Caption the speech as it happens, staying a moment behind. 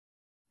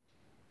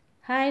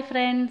Hi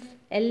friends,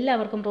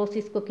 എല്ലാവർക്കും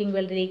റോസീസ് cooking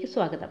വേൾഡിലേക്ക്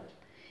സ്വാഗതം.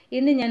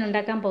 ഇന്ന് ഞാൻ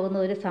ഉണ്ടാക്കാൻ പോകുന്ന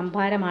ഒരു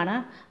സംഭാരമാണ്.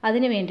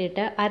 അതിന്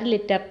വേണ്ടിയിട്ട് 1/2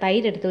 ലിറ്റർ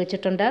തൈര് എടുത്ത്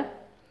വെച്ചിട്ടുണ്ട്,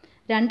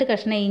 2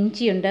 കഷ്ണം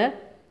ഇഞ്ചിയുണ്ട്,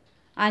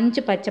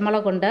 5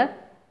 പച്ചമുളകുണ്ട്,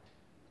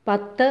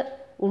 10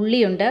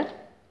 ഉള്ളിയുണ്ട്,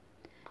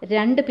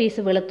 2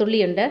 പീസ്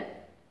വെളുത്തുള്ളിയുണ്ട്,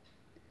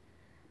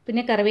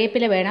 പിന്നെ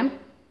കറിവേപ്പില വേണം.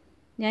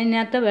 ഞാൻ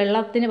ഇതിനകത്ത്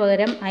വെള്ളത്തിന്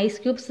പകരം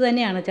ഐസ് ക്യൂബ്സ്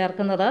തന്നെയാണ്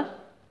ചേർക്കുന്നത്.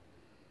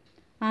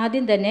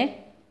 ആദ്യം തന്നെ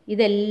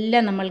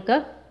ഇതെല്ലാം നമ്മൾക്ക്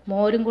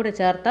മോരും കൂടെ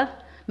ചേർത്ത്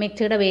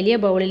മിക്സിയുടെ വലിയ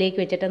ബൗളിലേക്ക്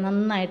വെച്ചിട്ട്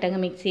നന്നായിട്ട് അങ്ങ്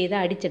മിക്സ് ചെയ്ത്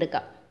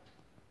അടിച്ചെടുക്കാം.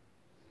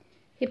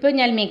 ഇപ്പോൾ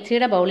ഞാൻ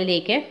മിക്സിയുടെ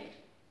ബൗളിലേക്ക്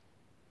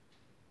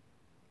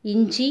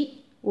ഇഞ്ചി,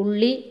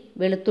 ഉള്ളി,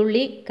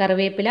 വെളുത്തുള്ളി,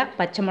 കറിവേപ്പില,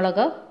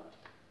 പച്ചമുളക്,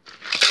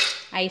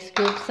 ഐസ്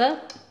ക്യൂബ്സ്,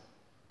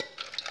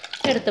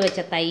 എടുത്ത് വെച്ച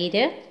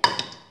തൈര്,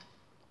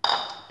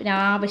 പിന്നെ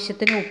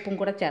ആവശ്യത്തിന് ഉപ്പും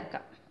കൂടെ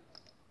ചേർക്കാം.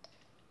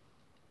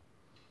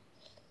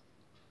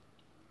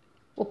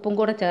 ഉപ്പും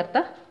കൂടെ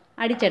ചേർത്ത്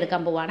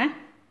അടിച്ചെടുക്കാൻ പോവാണ്.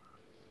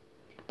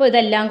 അപ്പോൾ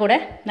ഇതെല്ലാം കൂടെ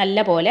നല്ല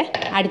പോലെ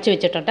അടിച്ചു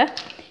വെച്ചിട്ടുണ്ട്.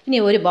 ഇനി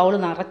ഒരു ബൗൾ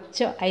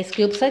നിറച്ച് ഐസ്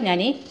ക്യൂബ്സ് ഞാൻ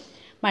ഈ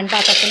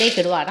മൺപാത്രത്തിലേക്ക്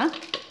ഇടുവാണ്.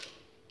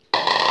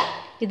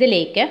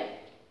 ഇതിലേക്ക്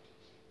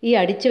ഈ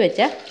അടിച്ചു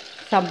വെച്ച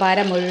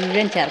സംഭാരം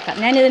മുഴുവൻ ചേർക്കാം.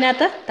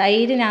 ഞാനിതിനകത്ത്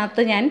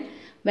തൈരിനകത്ത് ഞാൻ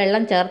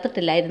വെള്ളം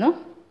ചേർത്തിട്ടില്ലായിരുന്നു,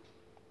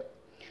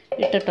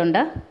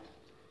 ഇട്ടിട്ടുണ്ട്.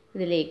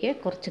 ഇതിലേക്ക്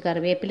കുറച്ച്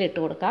കറിവേപ്പില ഇട്ട്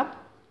കൊടുക്കാം.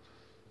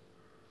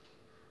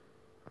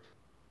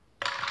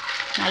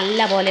 നല്ല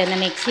പോലെ ഒന്ന്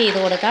മിക്സ്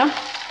ചെയ്ത് കൊടുക്കാം.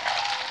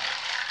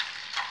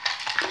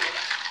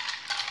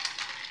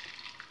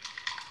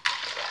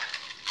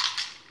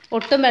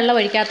 ഒട്ടും വെള്ളം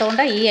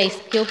ഒഴിക്കാത്തതുകൊണ്ട് ഈ ഐസ്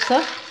ക്യൂബ്സ്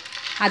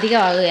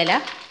അധികമാകുകയില്ല.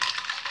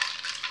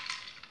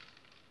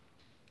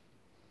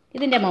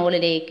 ഇതിൻ്റെ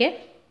മുകളിലേക്ക്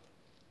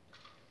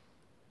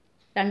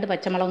 2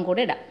 പച്ചമുളകും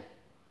കൂടി ഇടാം.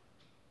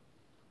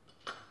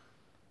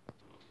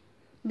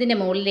 ഇതിൻ്റെ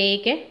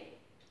മുകളിലേക്ക്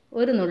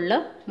ഒരു നുള്ള്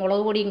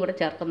മുളക് പൊടിയും കൂടെ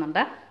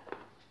ചേർക്കുന്നുണ്ട്.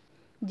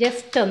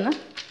 ജസ്റ്റ് ഒന്ന്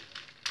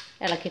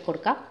ഇളക്കി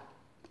കൊടുക്കാം.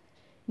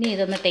 ഇനി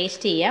ഇതൊന്ന്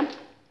ടേസ്റ്റ് ചെയ്യാം.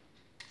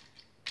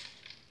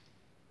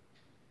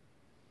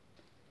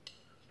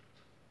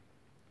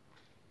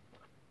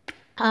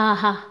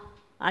 ആഹാ,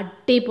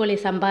 അടിപൊളി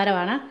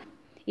സംഭാരമാണ്.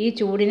 ഈ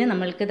ചൂടിന്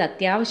നമ്മൾക്കിത്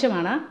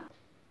അത്യാവശ്യമാണ്.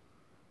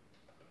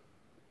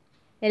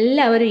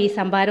 എല്ലാവരും ഈ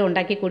സംഭാരം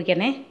ഉണ്ടാക്കി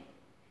കുടിക്കണേ.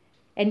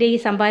 എൻ്റെ ഈ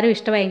സംഭാരം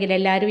ഇഷ്ടമായെങ്കിൽ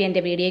എല്ലാവരും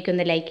എൻ്റെ വീഡിയോയ്ക്ക്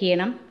ഒന്ന് ലൈക്ക്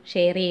ചെയ്യണം,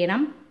 ഷെയർ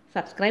ചെയ്യണം,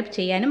 സബ്സ്ക്രൈബ്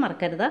ചെയ്യാനും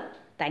മറക്കരുത്.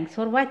 Thanks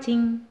for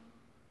watching.